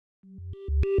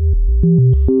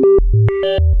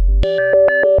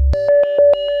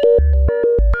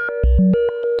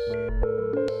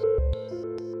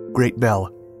Great Bell.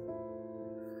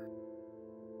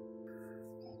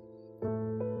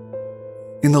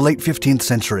 In the late 15th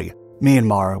century,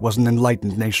 Myanmar was an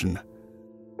enlightened nation.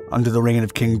 Under the reign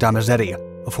of King Dhammazedi,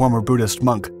 a former Buddhist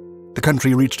monk, the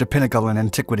country reached a pinnacle in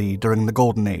antiquity during the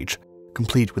Golden Age,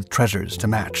 complete with treasures to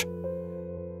match.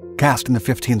 Cast in the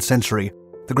 15th century,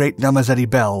 the Great Dhammazedi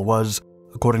Bell was,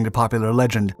 according to popular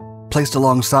legend, placed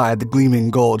alongside the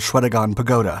gleaming gold Shwedagon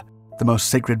Pagoda, the most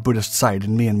sacred Buddhist site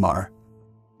in Myanmar.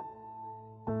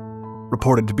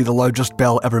 Reported to be the largest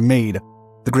bell ever made,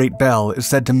 the Great Bell is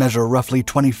said to measure roughly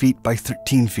 20 feet by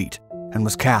 13 feet and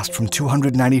was cast from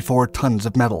 294 tons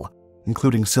of metal,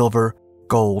 including silver,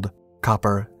 gold,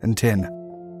 copper, and tin.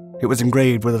 It was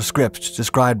engraved with a script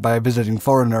described by a visiting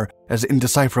foreigner as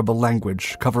indecipherable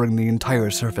language covering the entire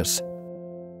surface.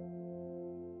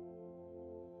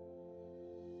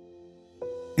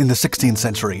 In the 16th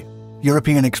century,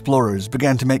 European explorers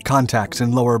began to make contacts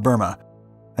in Lower Burma,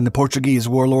 and the Portuguese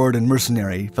warlord and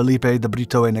mercenary Filipe de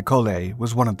Brito and Nicole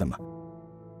was one of them.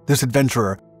 This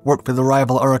adventurer worked for the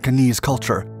rival Arakanese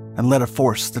culture and led a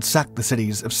force that sacked the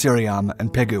cities of Syriam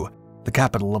and Pegu, the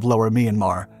capital of Lower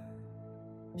Myanmar.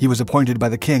 He was appointed by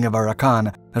the King of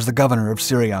Arakan as the governor of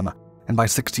Syriam, and by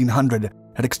 1600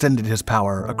 had extended his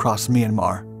power across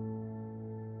Myanmar.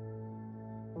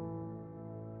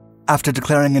 After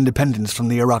declaring independence from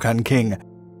the Arakan king,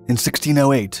 in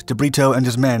 1608, de Brito and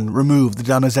his men removed the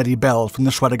Dhammazedi Bell from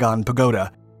the Shwedagon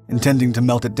Pagoda, intending to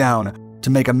melt it down to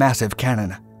make a massive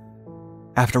cannon.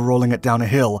 After rolling it down a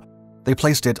hill, they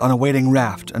placed it on a waiting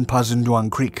raft in Pazunduang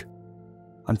Creek.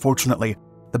 Unfortunately,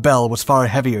 the bell was far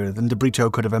heavier than de Brito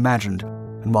could have imagined,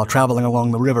 and while traveling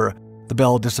along the river, the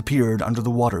bell disappeared under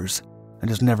the waters and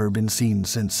has never been seen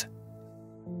since.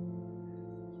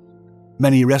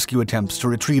 Many rescue attempts to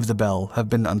retrieve the bell have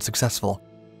been unsuccessful.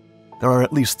 There are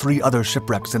at least 3 other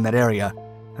shipwrecks in that area,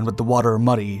 and with the water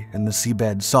muddy and the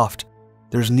seabed soft,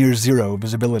 there's near zero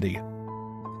visibility.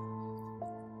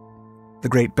 The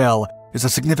Great Bell is a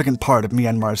significant part of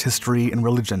Myanmar's history and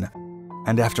religion,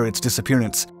 and after its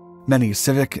disappearance, many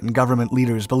civic and government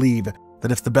leaders believe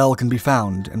that if the bell can be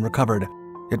found and recovered,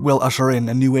 it will usher in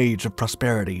a new age of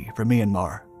prosperity for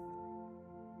Myanmar.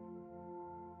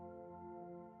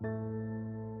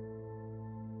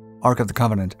 Ark of the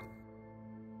Covenant.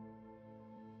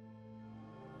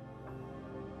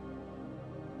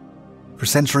 For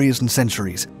centuries and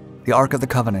centuries, the Ark of the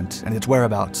Covenant and its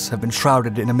whereabouts have been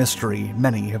shrouded in a mystery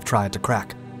many have tried to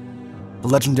crack. The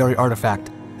legendary artifact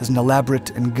is an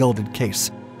elaborate and gilded case,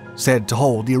 said to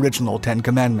hold the original 10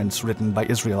 Commandments written by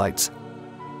Israelites.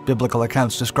 Biblical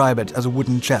accounts describe it as a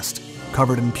wooden chest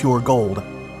covered in pure gold,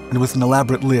 and with an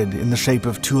elaborate lid in the shape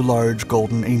of 2 large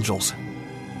golden angels.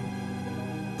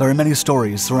 There are many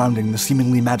stories surrounding the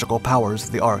seemingly magical powers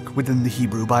of the Ark within the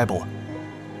Hebrew Bible.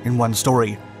 In one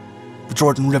story, the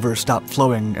Jordan River stopped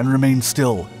flowing and remained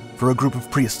still for a group of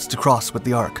priests to cross with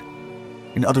the Ark.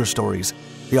 In other stories,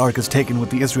 the Ark is taken with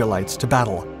the Israelites to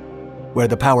battle, where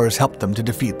the powers helped them to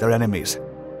defeat their enemies.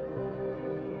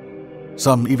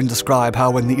 Some even describe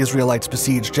how when the Israelites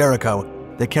besieged Jericho,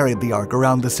 they carried the Ark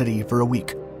around the city for a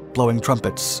week, blowing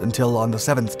trumpets until on the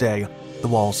 7th day, the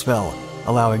walls fell,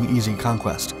 allowing easy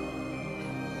conquest.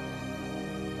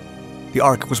 The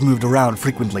Ark was moved around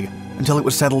frequently until it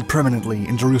was settled permanently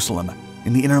in Jerusalem,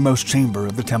 in the innermost chamber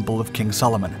of the Temple of King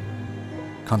Solomon.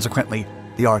 Consequently,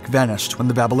 the Ark vanished when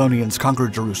the Babylonians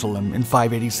conquered Jerusalem in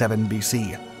 587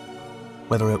 BC.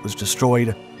 Whether it was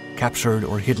destroyed, captured,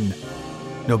 or hidden,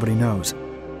 nobody knows,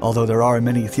 although there are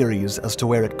many theories as to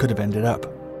where it could have ended up.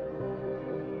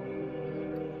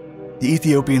 The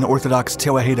Ethiopian Orthodox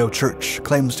Tewahedo Church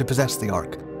claims to possess the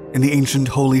Ark in the ancient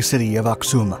holy city of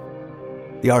Aksum.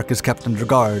 The Ark is kept under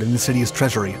guard in the city's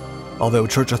treasury, although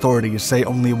church authorities say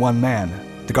only one man,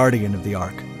 the guardian of the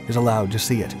Ark, is allowed to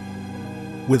see it.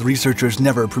 With researchers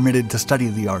never permitted to study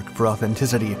the Ark for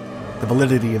authenticity, the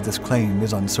validity of this claim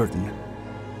is uncertain.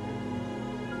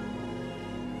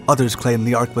 Others claim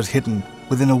the Ark was hidden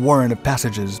within a warren of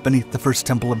passages beneath the first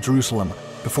temple of Jerusalem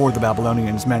before the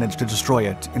Babylonians managed to destroy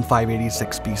it in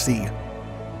 586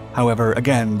 BC. However,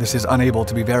 again, this is unable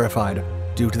to be verified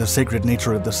due to the sacred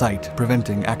nature of the site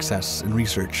preventing access and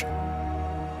research.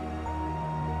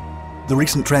 The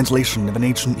recent translation of an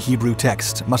ancient Hebrew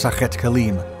text, Masachet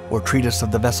Kalim, or Treatise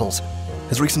of the Vessels,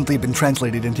 has recently been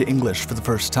translated into English for the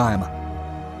first time.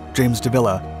 James de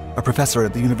Villa, a professor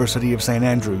at the University of St.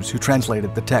 Andrews who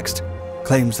translated the text,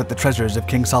 claims that the treasures of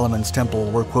King Solomon's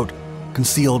temple were, quote,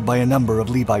 concealed by a number of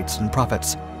Levites and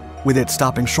prophets, with it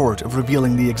stopping short of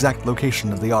revealing the exact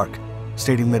location of the Ark,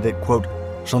 stating that it, quote,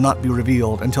 shall not be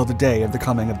revealed until the day of the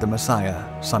coming of the Messiah,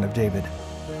 son of David.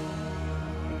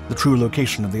 The true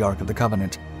location of the Ark of the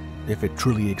Covenant, if it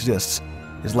truly exists,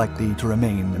 is likely to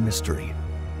remain a mystery.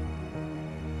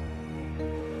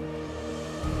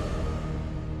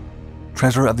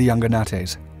 Treasure of the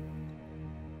Yanganates.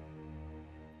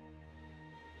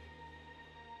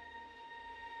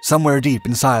 Somewhere deep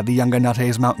inside the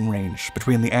Yanganates mountain range,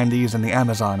 between the Andes and the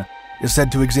Amazon, is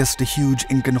said to exist a huge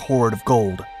Incan hoard of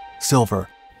gold, silver,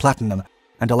 platinum,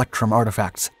 and electrum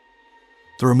artifacts.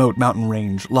 The remote mountain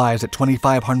range lies at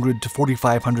 2,500 to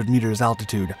 4,500 meters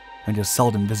altitude and is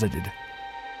seldom visited.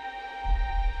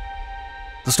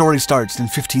 The story starts in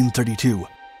 1532.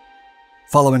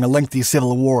 Following a lengthy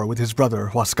civil war with his brother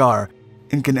Huascar,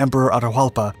 Incan Emperor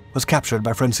Atahualpa was captured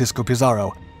by Francisco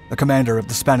Pizarro, the commander of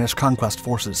the Spanish conquest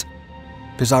forces.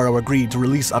 Pizarro agreed to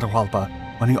release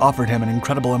Atahualpa when he offered him an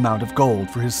incredible amount of gold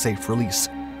for his safe release.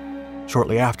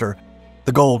 Shortly after,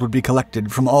 the gold would be collected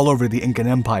from all over the Incan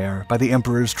Empire by the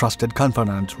emperor's trusted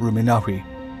confidant, Ruminahui.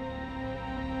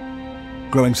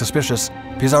 Growing suspicious,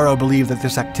 Pizarro believed that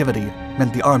this activity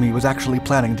meant the army was actually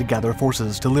planning to gather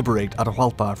forces to liberate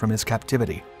Atahualpa from his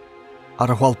captivity.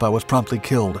 Atahualpa was promptly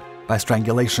killed by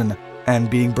strangulation and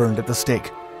being burned at the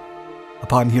stake.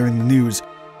 Upon hearing the news,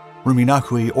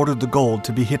 Ruminahui ordered the gold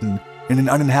to be hidden in an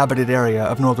uninhabited area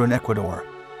of northern Ecuador,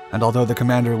 and although the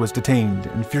commander was detained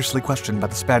and fiercely questioned by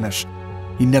the Spanish,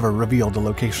 he never revealed the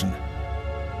location.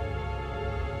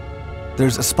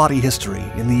 There's a spotty history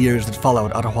in the years that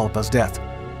followed Atahualpa's death,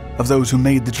 of those who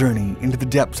made the journey into the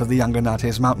depths of the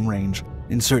Yanganates mountain range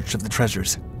in search of the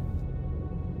treasures.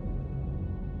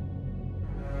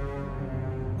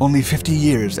 Only 50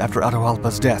 years after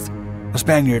Atahualpa's death, a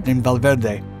Spaniard named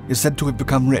Valverde is said to have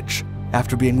become rich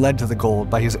after being led to the gold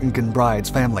by his Incan bride's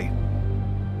family.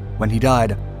 When he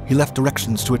died, he left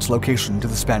directions to its location to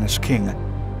the Spanish king,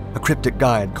 a cryptic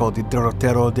guide called the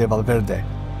Derrotero de Valverde.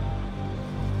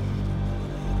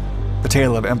 The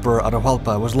tale of Emperor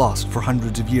Atahualpa was lost for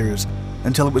hundreds of years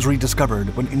until it was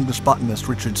rediscovered when English botanist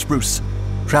Richard Spruce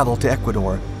traveled to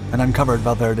Ecuador and uncovered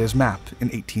Valverde's map in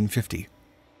 1850.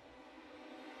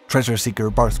 Treasure seeker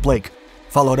Barth Blake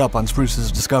followed up on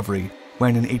Spruce's discovery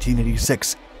when, in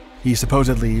 1886, he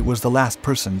supposedly was the last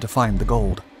person to find the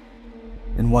gold.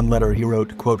 In one letter he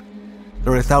wrote, quote,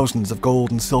 "There are thousands of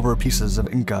gold and silver pieces of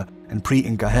Inca and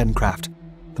pre-Inca handcraft,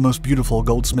 the most beautiful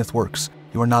goldsmith works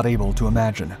you are not able to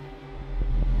imagine."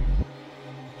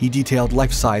 He detailed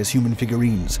life-size human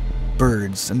figurines,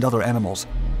 birds and other animals,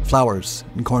 flowers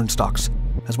and cornstalks,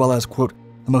 as well as, quote,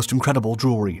 "the most incredible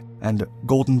jewelry and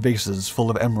golden vases full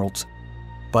of emeralds."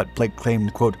 But Blake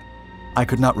claimed, quote, "I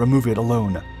could not remove it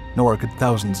alone, nor could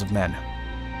thousands of men."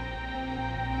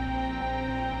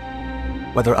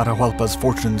 Whether Atahualpa's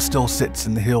fortune still sits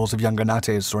in the hills of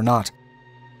Yanganates or not,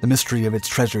 the mystery of its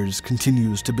treasures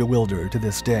continues to bewilder to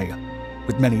this day,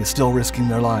 with many still risking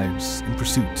their lives in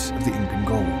pursuit of the Incan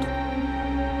gold.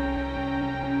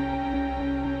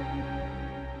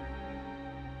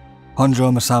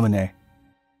 Honjo Masamune.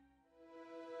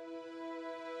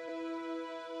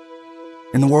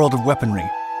 In the world of weaponry,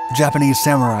 the Japanese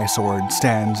samurai sword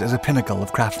stands as a pinnacle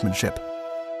of craftsmanship.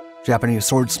 Japanese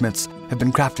swordsmiths have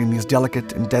been crafting these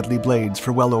delicate and deadly blades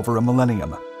for well over a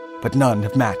millennium, but none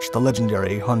have matched the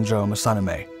legendary Honjo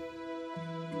Masaname.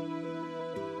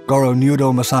 Goro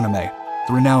Nyudo Masaname,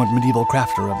 the renowned medieval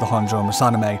crafter of the Honjo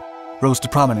Masaname, rose to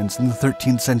prominence in the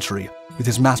 13th century with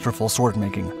his masterful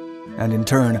sword-making, and in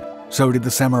turn, so did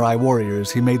the samurai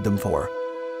warriors he made them for.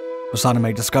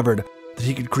 Masaname discovered that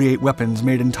he could create weapons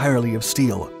made entirely of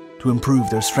steel to improve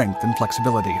their strength and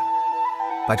flexibility.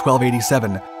 By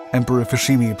 1287, Emperor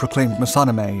Fushimi proclaimed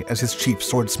Masaname as his chief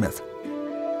swordsmith.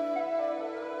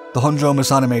 The Honjo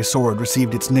Masaname sword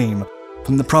received its name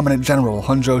from the prominent general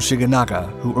Honjo Shigenaga,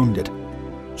 who owned it.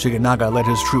 Shigenaga led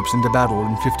his troops into battle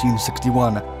in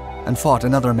 1561 and fought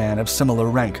another man of similar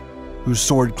rank, whose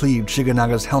sword cleaved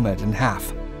Shigenaga's helmet in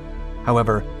half.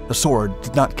 However, the sword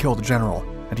did not kill the general,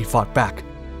 and he fought back,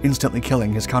 instantly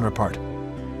killing his counterpart.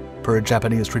 Per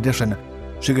Japanese tradition,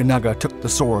 Shigenaga took the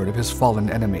sword of his fallen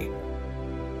enemy.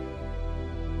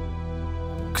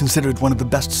 Considered one of the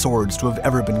best swords to have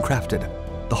ever been crafted,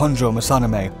 the Honjo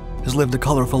Masaname has lived a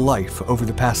colorful life over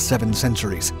the past 7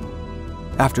 centuries.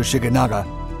 After Shigenaga,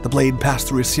 the blade passed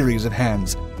through a series of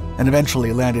hands and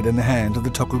eventually landed in the hands of the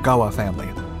Tokugawa family,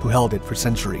 who held it for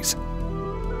centuries.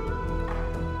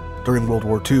 During World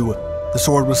War II, the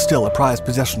sword was still a prized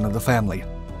possession of the family.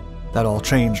 That all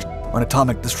changed when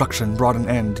atomic destruction brought an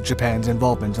end to Japan's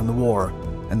involvement in the war,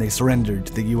 and they surrendered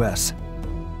to the US.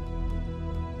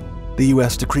 The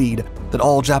US decreed that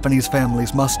all Japanese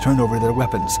families must turn over their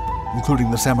weapons,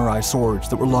 including the samurai swords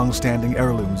that were long-standing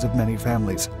heirlooms of many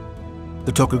families.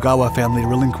 The Tokugawa family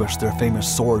relinquished their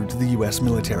famous sword to the US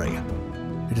military.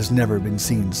 It has never been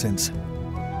seen since.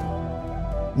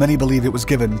 Many believe it was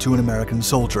given to an American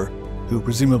soldier, who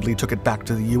presumably took it back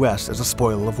to the US as a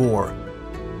spoil of war.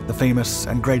 The famous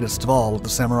and greatest of all of the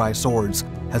samurai swords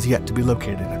has yet to be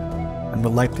located, and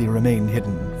will likely remain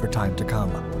hidden for time to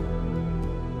come.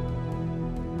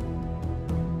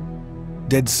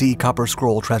 Dead Sea Copper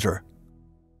Scroll Treasure.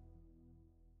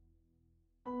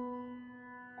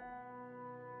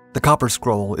 The Copper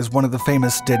Scroll is one of the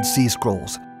famous Dead Sea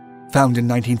Scrolls, found in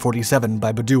 1947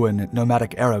 by Bedouin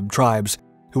nomadic Arab tribes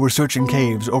who were searching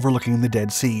caves overlooking the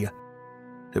Dead Sea.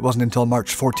 It wasn't until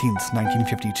March 14,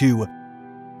 1952,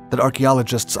 that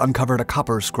archaeologists uncovered a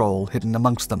copper scroll hidden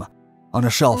amongst them, on a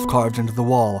shelf carved into the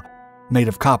wall, made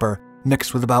of copper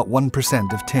mixed with about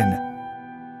 1% of tin.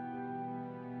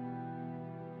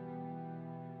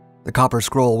 The copper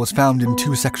scroll was found in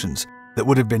 2 sections that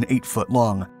would have been 8 foot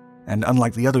long, and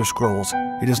unlike the other scrolls,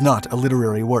 it is not a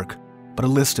literary work, but a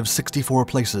list of 64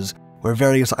 places where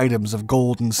various items of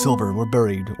gold and silver were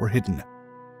buried or hidden.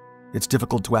 It's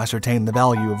difficult to ascertain the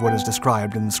value of what is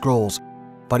described in the scrolls,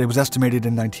 but it was estimated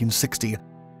in 1960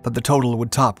 that the total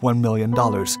would top $1 million,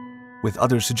 with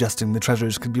others suggesting the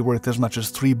treasures could be worth as much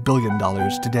as $3 billion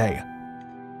today.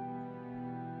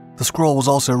 The scroll was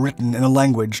also written in a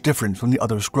language different from the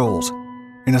other scrolls,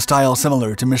 in a style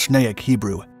similar to Mishnaic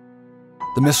Hebrew.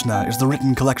 The Mishnah is the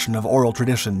written collection of oral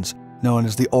traditions known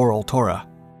as the Oral Torah.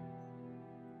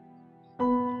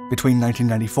 Between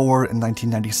 1994 and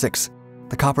 1996,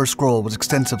 the copper scroll was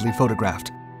extensively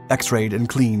photographed, x-rayed and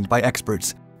cleaned by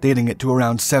experts, dating it to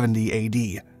around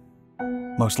 70 AD.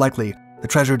 Most likely, the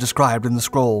treasure described in the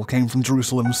scroll came from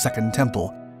Jerusalem's Second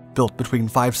Temple, built between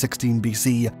 516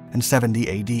 BC and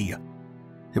 70 AD.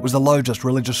 It was the largest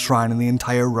religious shrine in the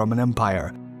entire Roman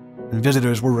Empire, and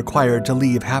visitors were required to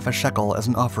leave half a shekel as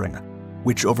an offering,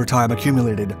 which over time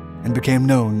accumulated and became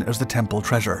known as the temple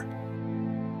treasure.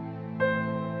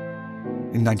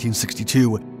 In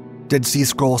 1962, Dead Sea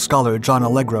Scroll scholar John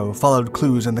Allegro followed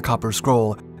clues in the copper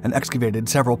scroll and excavated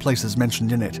several places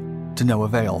mentioned in it, to no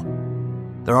avail.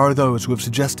 There are those who have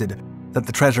suggested that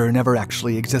the treasure never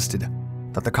actually existed,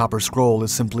 that the copper scroll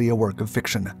is simply a work of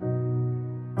fiction.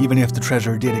 Even if the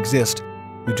treasure did exist,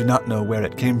 we do not know where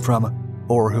it came from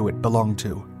or who it belonged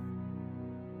to.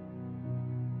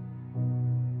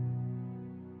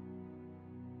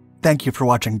 Thank you for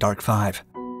watching Dark 5.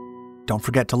 Don't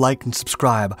forget to like and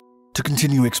subscribe to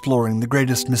continue exploring the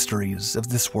greatest mysteries of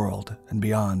this world and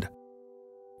beyond.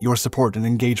 Your support and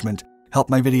engagement help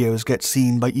my videos get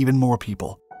seen by even more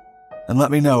people, and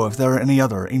let me know if there are any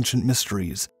other ancient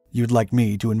mysteries you'd like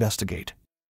me to investigate.